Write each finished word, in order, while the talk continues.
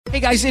Hey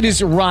guys, it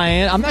is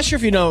Ryan. I'm not sure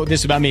if you know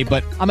this about me,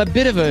 but I'm a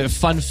bit of a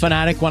fun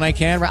fanatic when I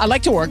can. I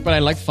like to work, but I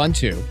like fun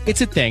too.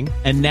 It's a thing.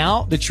 And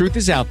now the truth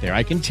is out there.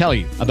 I can tell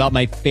you about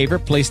my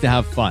favorite place to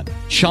have fun.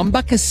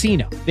 Chumba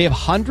Casino. They have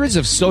hundreds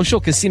of social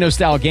casino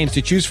style games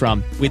to choose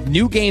from with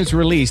new games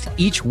released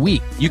each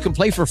week. You can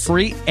play for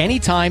free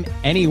anytime,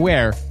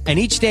 anywhere. And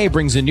each day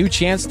brings a new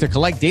chance to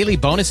collect daily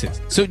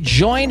bonuses. So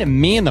join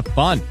me in the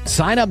fun.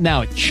 Sign up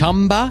now at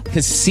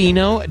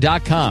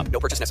ChumbaCasino.com. No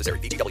purchase necessary.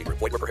 VGW.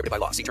 Void where prohibited by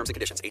law. See terms and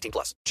conditions.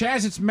 18+.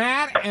 Chaz, it's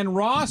Matt and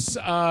Ross.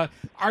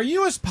 Are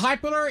you as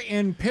popular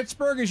in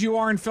Pittsburgh as you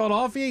are in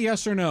Philadelphia?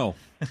 Yes or no?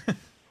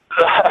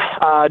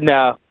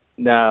 No,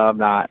 I'm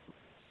not.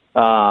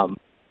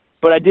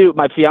 But I do.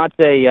 My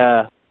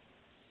fiance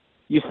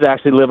used to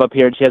actually live up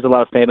here, and she has a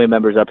lot of family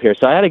members up here.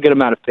 So I had a good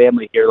amount of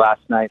family here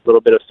last night, a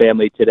little bit of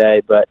family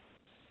today. But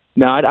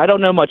no, I don't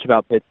know much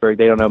about Pittsburgh.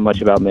 They don't know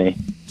much about me.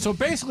 So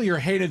basically you're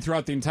hated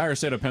throughout the entire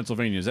state of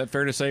Pennsylvania. Is that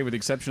fair to say, with the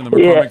exception of the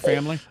McCormick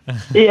family?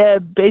 Yeah,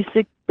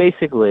 basically.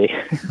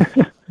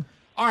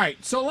 All right,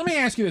 so let me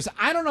ask you this.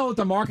 I don't know what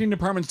the marketing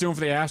department's doing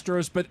for the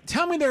Astros, but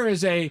tell me there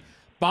is a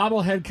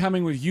bobblehead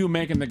coming with you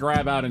making the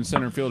grab out in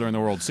center field during the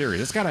World Series.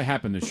 It's got to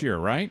happen this year,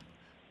 right?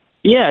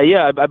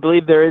 Yeah. I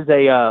believe there is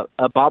a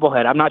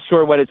bobblehead. I'm not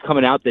sure when it's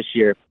coming out this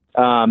year.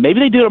 Maybe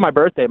they do it on my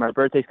birthday. My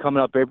birthday's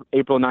coming up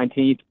April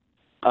 19th.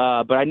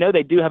 But I know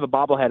they do have a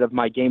bobblehead of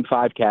my Game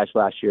 5 cash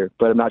last year,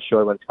 but I'm not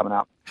sure when it's coming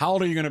out. How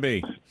old are you going to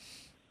be?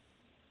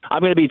 I'm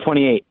going to be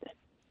 28.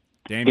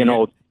 Damn, getting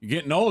old. You're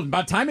getting old.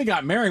 By the time you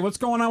got married, what's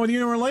going on with you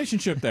in a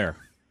relationship there?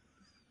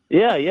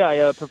 Yeah.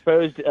 I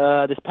proposed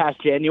this past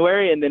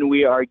January, and then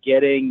we are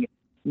getting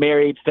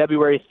married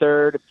February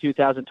 3rd of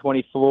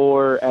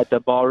 2024 at the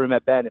Ballroom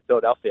at Ben in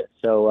Philadelphia.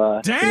 So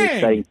it's an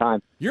exciting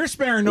time. You're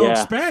sparing no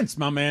expense,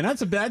 my man.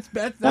 That's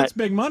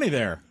big money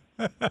there.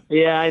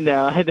 Yeah, I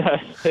know.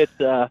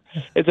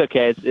 It's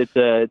okay. It's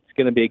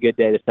going to be a good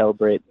day to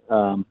celebrate.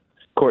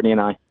 Courtney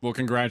and I. Well,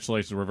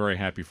 congratulations. We're very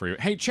happy for you.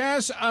 Hey,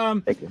 Chaz,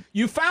 Thank you.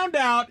 You found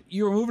out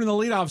you were moving to the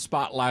leadoff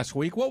spot last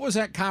week. What was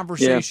that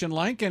conversation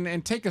like?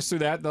 And take us through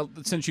that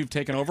since you've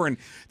taken over and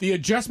the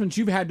adjustments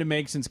you've had to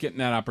make since getting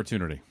that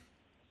opportunity.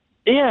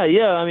 Yeah.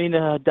 I mean,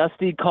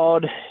 Dusty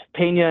called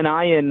Pena and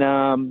I in,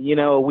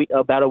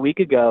 about a week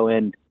ago,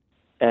 and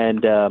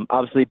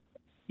obviously,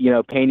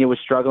 Pena was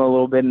struggling a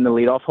little bit in the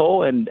leadoff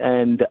hole, and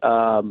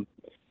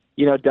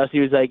Dusty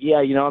was like, yeah,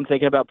 I'm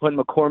thinking about putting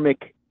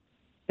McCormick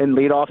in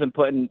leadoff and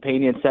putting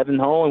Pena in seventh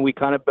hole, and we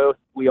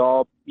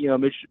all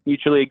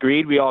mutually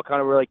agreed. We all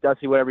kind of were like,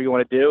 Dusty, whatever you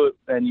want to do,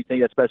 and you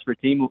think that's best for your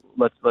team,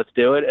 let's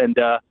do it. And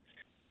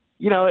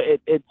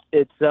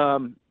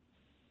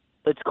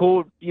it's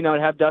cool, to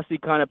have Dusty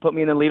kind of put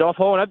me in the leadoff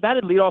hole. And I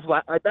batted leadoff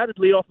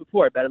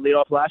before. I batted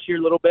leadoff last year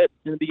a little bit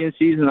in the beginning of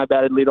the season. I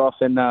batted leadoff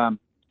in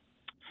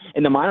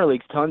the minor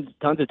leagues tons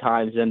of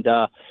times. And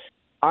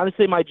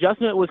honestly, my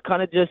adjustment was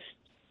kind of just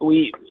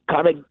we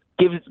kind of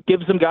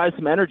give some guys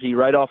some energy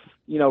right off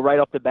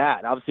the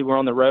bat. Obviously, we're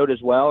on the road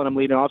as well, and I'm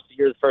leading off, so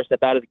you're the first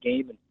at bat of the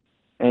game,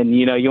 and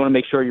you want to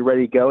make sure you're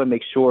ready to go and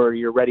make sure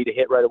you're ready to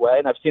hit right away.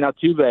 And I've seen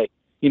Altuve,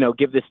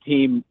 give this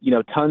team,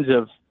 tons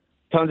of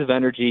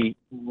energy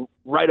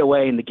right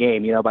away in the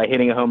game, by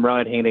hitting a home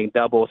run, hitting a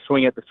double,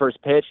 swing at the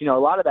first pitch. A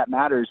lot of that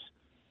matters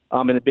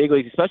in the big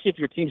leagues, especially if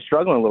your team's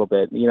struggling a little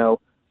bit.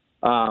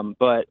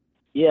 But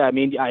yeah, I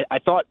mean, I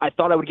thought I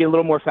would get a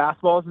little more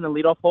fastballs in the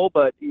leadoff hole,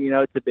 but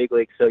it's a big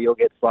league, so you'll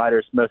get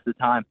sliders most of the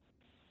time.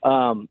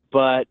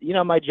 But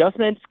my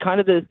adjustments kind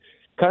of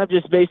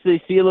just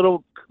basically see a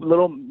little,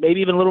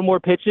 maybe even a little more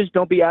pitches.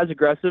 Don't be as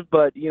aggressive,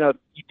 but you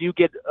do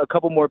get a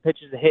couple more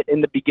pitches to hit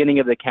in the beginning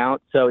of the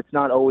count, so it's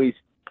not always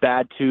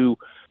bad to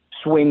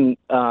swing,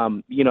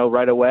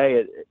 right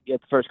away at the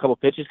first couple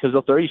pitches, because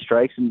they'll throw you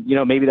strikes, and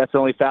maybe that's the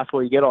only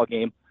fastball you get all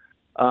game.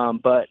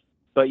 But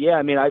yeah,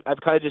 I mean,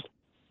 I've kind of just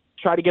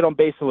try to get on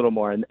base a little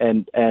more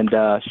and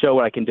show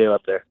what I can do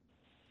up there.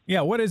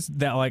 Yeah, what is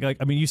that like? I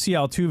mean, you see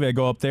Altuve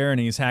go up there and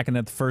he's hacking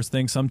at the first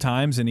thing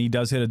sometimes, and he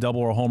does hit a double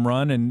or a home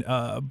run. And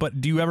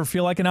but do you ever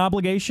feel like an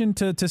obligation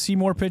to see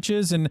more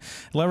pitches and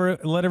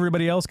let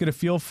everybody else get a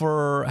feel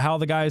for how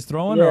the guy is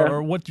throwing,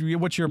 or what's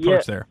your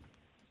approach there?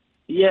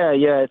 Yeah,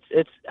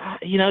 it's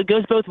it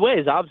goes both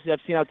ways. Obviously, I've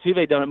seen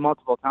Altuve done it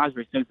multiple times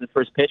where he swings the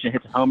first pitch and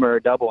hits a homer or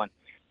a double,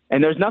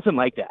 and there's nothing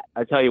like that.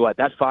 I tell you what,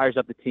 that fires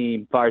up the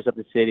team, fires up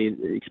the city,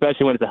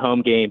 especially when it's a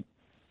home game.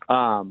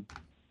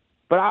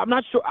 But I'm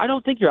not sure. I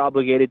don't think you're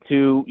obligated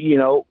to,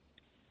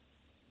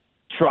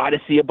 try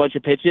to see a bunch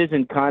of pitches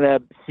and kind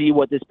of see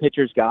what this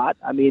pitcher's got.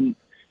 I mean,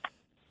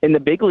 in the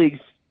big leagues,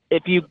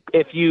 if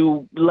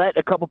you let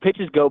a couple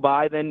pitches go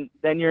by, then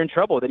you're in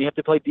trouble. Then you have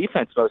to play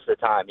defense most of the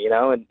time,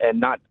 and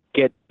not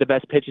get the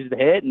best pitches to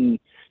hit. And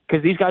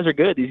because these guys are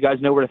good, these guys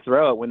know where to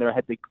throw it when they're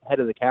head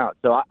of the count.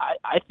 So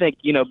I think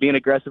being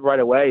aggressive right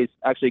away is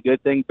actually a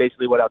good thing.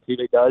 Basically, what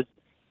Altuve does,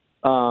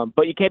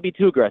 but you can't be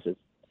too aggressive.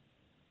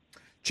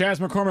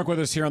 Chaz McCormick with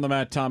us here on the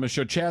Matt Thomas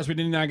Show. Chaz, we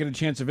did not get a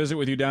chance to visit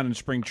with you down in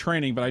spring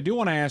training, but I do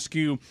want to ask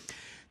you,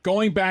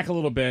 going back a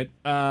little bit,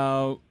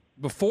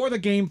 before the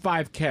Game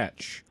 5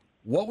 catch,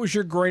 what was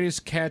your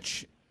greatest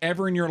catch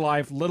ever in your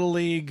life, little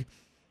league,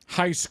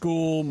 high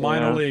school,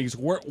 minor leagues,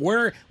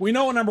 where we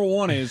know what number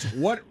one is.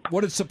 What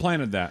had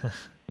supplanted that?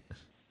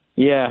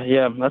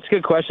 Yeah, that's a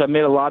good question. I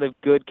made a lot of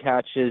good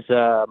catches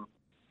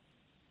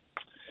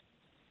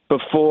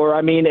before.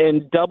 I mean,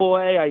 in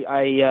Double-A,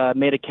 I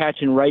made a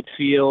catch in right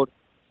field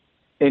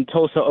in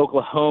Tulsa,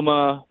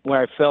 Oklahoma,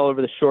 where I fell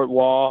over the short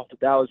wall.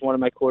 That was one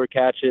of my core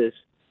catches.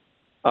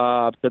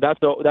 So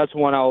that's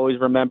one I always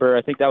remember.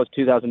 I think that was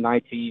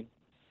 2019.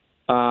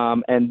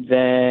 And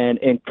then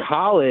in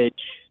college,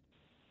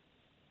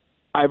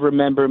 I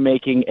remember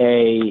making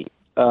a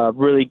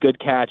really good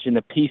catch in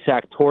the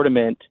PSAC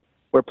tournament.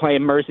 We're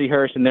playing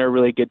Mercyhurst, and they're a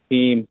really good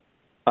team.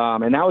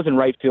 And that was in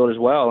right field as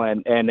well.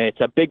 And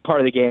it's a big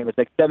part of the game. It's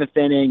like seventh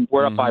inning.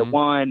 We're up by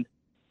one.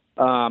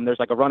 There's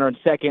like a runner in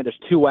second. There's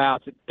 2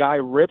 outs. The guy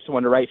rips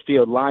one to right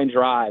field, line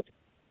drive.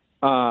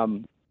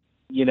 And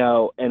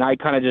I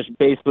kind of just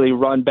basically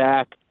run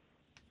back.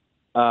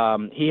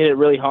 He hit it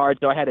really hard,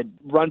 so I had to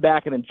run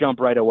back and then jump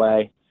right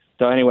away.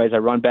 So anyways, I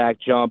run back,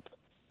 jump,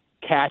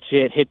 catch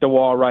it, hit the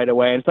wall right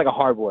away. And it's like a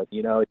hardwood,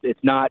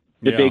 It's not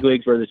the big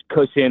leagues where there's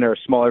cushion or a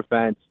smaller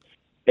fence.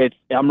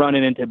 I'm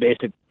running into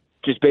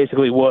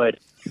basically wood.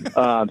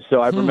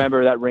 So I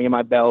remember that ringing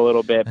my bell a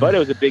little bit, but it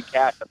was a big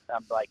catch.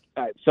 I'm like,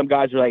 some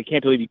guys were like, I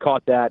can't believe you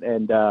caught that.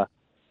 And that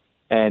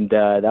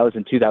was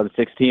in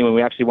 2016 when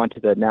we actually went to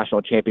the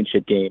national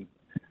championship game.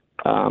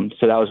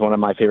 So that was one of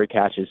my favorite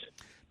catches.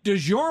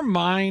 Does your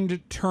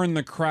mind turn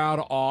the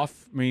crowd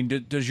off? I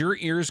mean, does your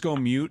ears go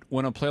mute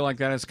when a play like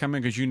that is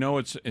coming? Because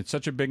it's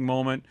such a big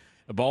moment.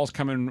 The ball's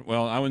coming,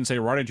 well, I wouldn't say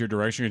right at your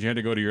direction because you had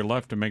to go to your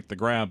left to make the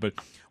grab. But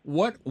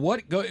what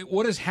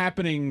is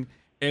happening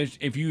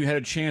if you had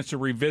a chance to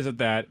revisit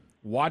that,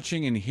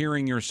 watching and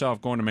hearing yourself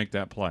going to make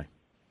that play?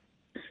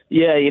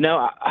 Yeah, you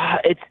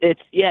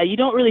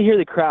don't really hear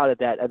the crowd at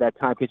that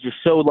time because you're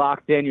so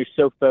locked in, you're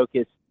so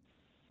focused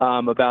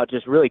about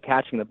just really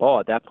catching the ball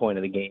at that point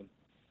of the game.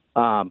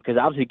 Because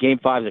obviously Game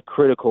 5 is a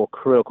critical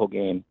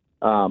game.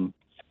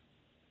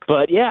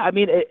 But yeah, I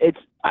mean,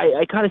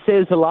 I kind of say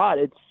this a lot.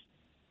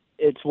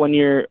 It's when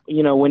you're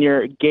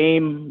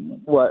game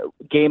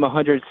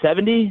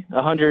 170,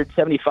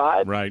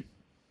 175. Right.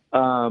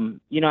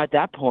 At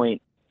that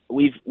point,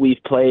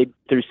 we've played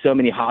through so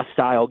many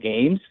hostile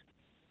games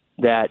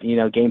that,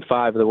 Game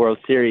 5 of the World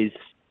Series,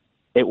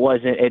 it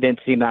didn't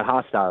seem that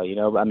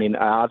hostile, I mean,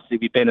 obviously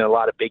we've been in a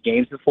lot of big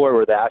games before.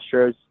 We're the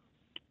Astros.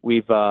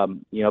 We've,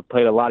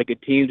 played a lot of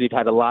good teams. We've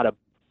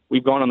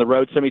gone on the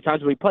road so many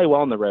times, but we play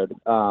well on the road.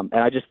 And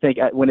I just think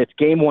when it's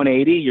game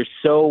 180, you're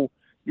so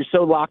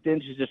locked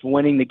into just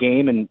winning the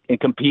game and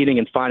competing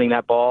and finding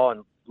that ball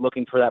and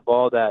looking for that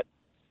ball that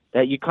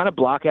you kind of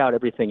block out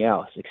everything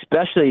else,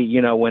 especially,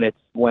 when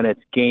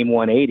it's game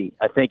 180.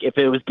 I think if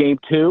it was game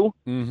 2,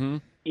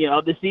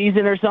 of the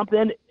season or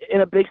something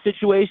in a big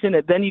situation,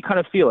 then you kind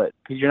of feel it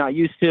because you're not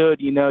used to it.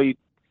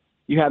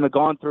 You haven't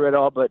gone through it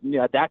all, but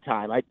at that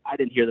time, I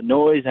didn't hear the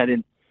noise. I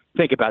didn't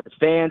think about the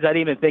fans. I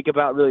didn't even think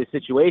about really the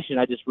situation.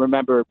 I just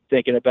remember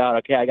thinking about,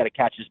 okay, I got to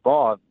catch this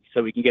ball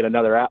so we can get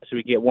another out, so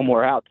we can get one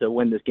more out to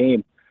win this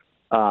game.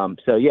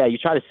 So yeah, you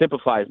try to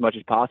simplify as much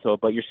as possible,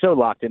 but you're so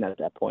locked in at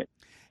that point.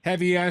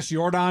 Have you asked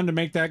Jordan to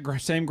make that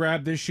same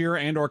grab this year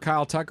and/or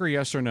Kyle Tucker?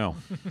 Yes or no?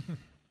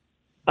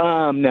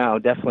 No,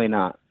 definitely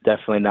not.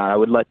 Definitely not. I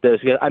would let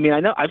those guys. I mean,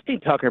 I've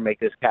seen Tucker make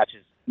those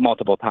catches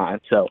multiple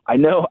times, so I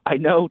know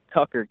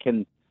Tucker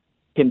can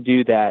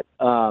do that.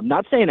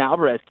 Not saying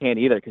Alvarez can't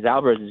either, because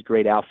Alvarez is a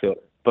great outfielder.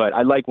 But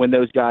I like when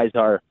those guys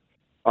are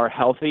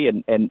healthy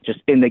and just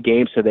in the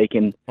game, so they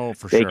can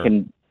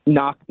can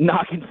knock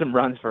in some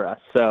runs for us.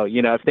 So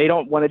if they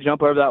don't want to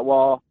jump over that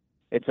wall,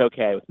 it's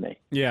okay with me.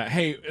 Yeah.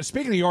 Hey,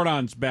 speaking of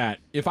Jordan's bat,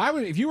 if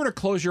you were to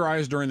close your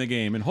eyes during the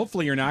game, and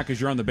hopefully you're not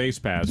because you're on the base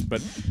pass,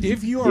 but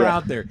if you are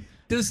out there,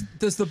 does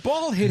the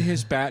ball hit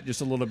his bat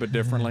just a little bit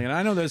differently? And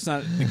I know there's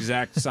not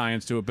exact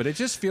science to it, but it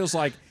just feels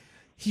like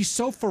he's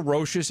so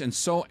ferocious and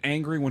so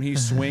angry when he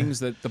swings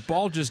that the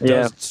ball just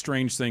does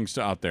strange things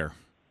out there.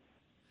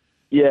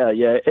 Yeah,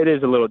 it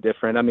is a little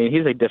different. I mean,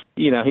 he's a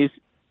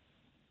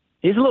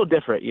little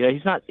different.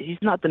 He's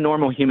not the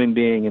normal human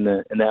being in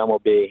the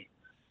MLB.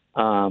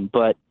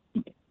 But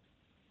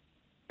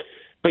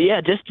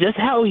yeah, just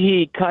how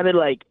he kind of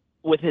like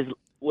with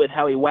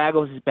how he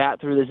waggles his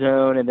bat through the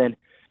zone and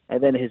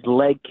then his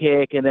leg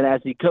kick. And then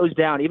as he goes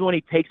down, even when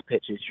he takes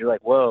pitches, you're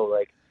like, whoa,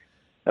 like,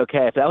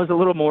 okay, if that was a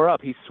little more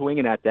up, he's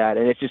swinging at that.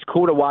 And it's just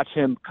cool to watch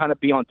him kind of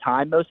be on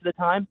time most of the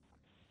time.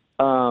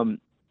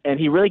 And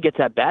he really gets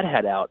that bat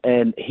head out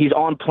and he's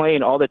on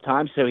plane all the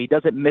time. So he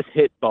doesn't miss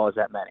hit balls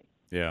that many.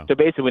 Yeah. So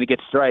basically when he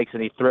gets strikes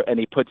and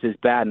he puts his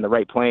bat in the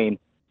right plane,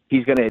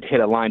 he's going to hit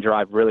a line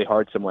drive really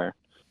hard somewhere.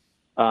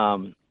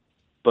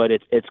 But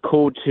it's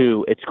cool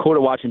to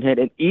watch him hit.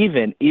 And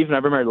even I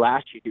remember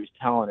last year he was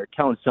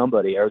telling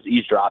somebody, or was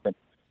eavesdropping,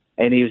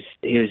 and he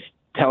was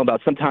telling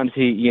about sometimes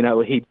he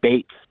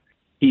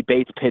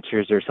baits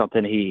pitchers or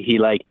something. He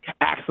like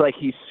acts like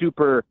he's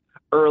super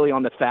early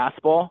on the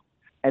fastball,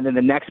 and then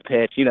the next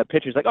pitch,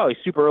 pitcher's like, oh, he's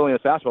super early on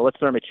the fastball. Let's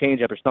throw him a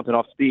changeup or something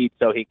off speed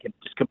so he can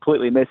just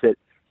completely miss it.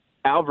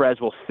 Alvarez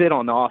will sit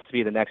on the off to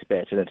be the next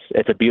pitch, and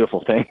it's a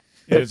beautiful thing.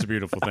 It is a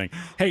beautiful thing.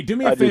 Hey, do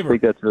me a I favor. just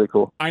think that's really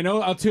cool. I know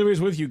Altuve's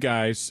with you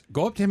guys.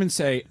 Go up to him and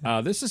say,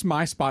 this is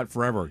my spot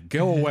forever.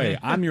 Go away.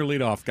 I'm your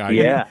leadoff guy.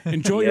 Yeah.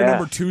 Enjoy your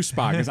number 2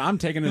 spot because I'm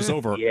taking this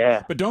over.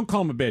 Yeah. But don't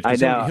call him a bitch. I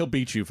 'cause know. He'll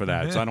beat you for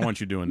that. So I don't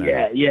want you doing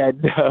that. No.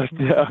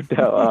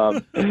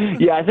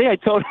 Yeah, I think I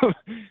told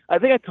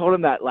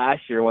him that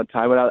last year one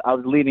time when I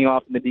was leading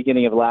off in the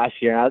beginning of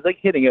last year, and I was like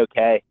hitting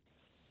okay.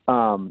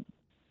 And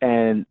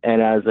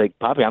I was like,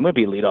 Poppy, I'm going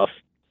to be leadoff,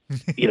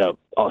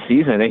 all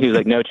season. And he was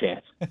like, no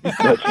chance.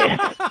 No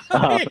chance.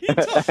 He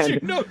told you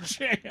no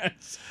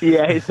chance.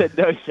 Yeah, he said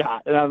no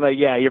shot. And I'm like,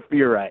 yeah,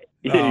 you're right.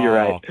 You're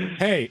right.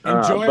 Hey,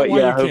 enjoy but it while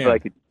yeah, I you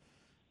hope can.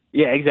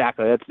 Yeah,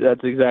 exactly.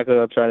 That's exactly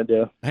what I'm trying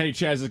to do. Hey,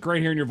 Chaz, it's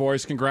great hearing your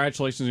voice.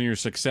 Congratulations on your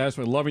success.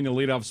 We're loving the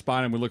leadoff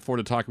spot, and we look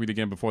forward to talking with you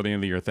again before the end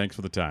of the year. Thanks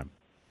for the time.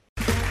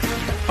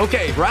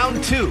 Okay,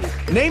 round 2.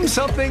 Name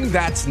something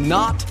that's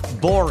not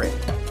boring.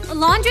 A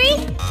laundry?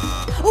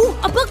 Ooh,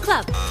 a book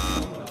club.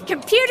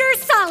 Computer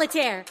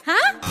solitaire,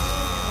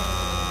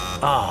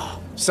 huh?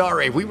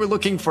 Sorry, we were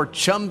looking for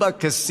Chumba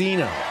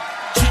Casino.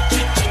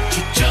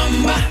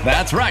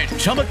 That's right.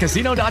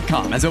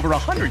 ChumbaCasino.com has over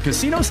 100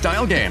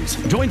 casino-style games.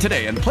 Join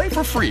today and play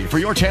for free for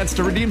your chance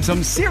to redeem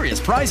some serious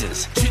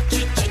prizes.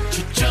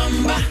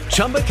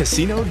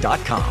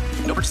 ChumbaCasino.com.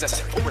 No purchase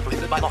necessary. Void where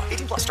prohibited by law.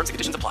 18+ terms and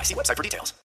conditions apply. See website for details.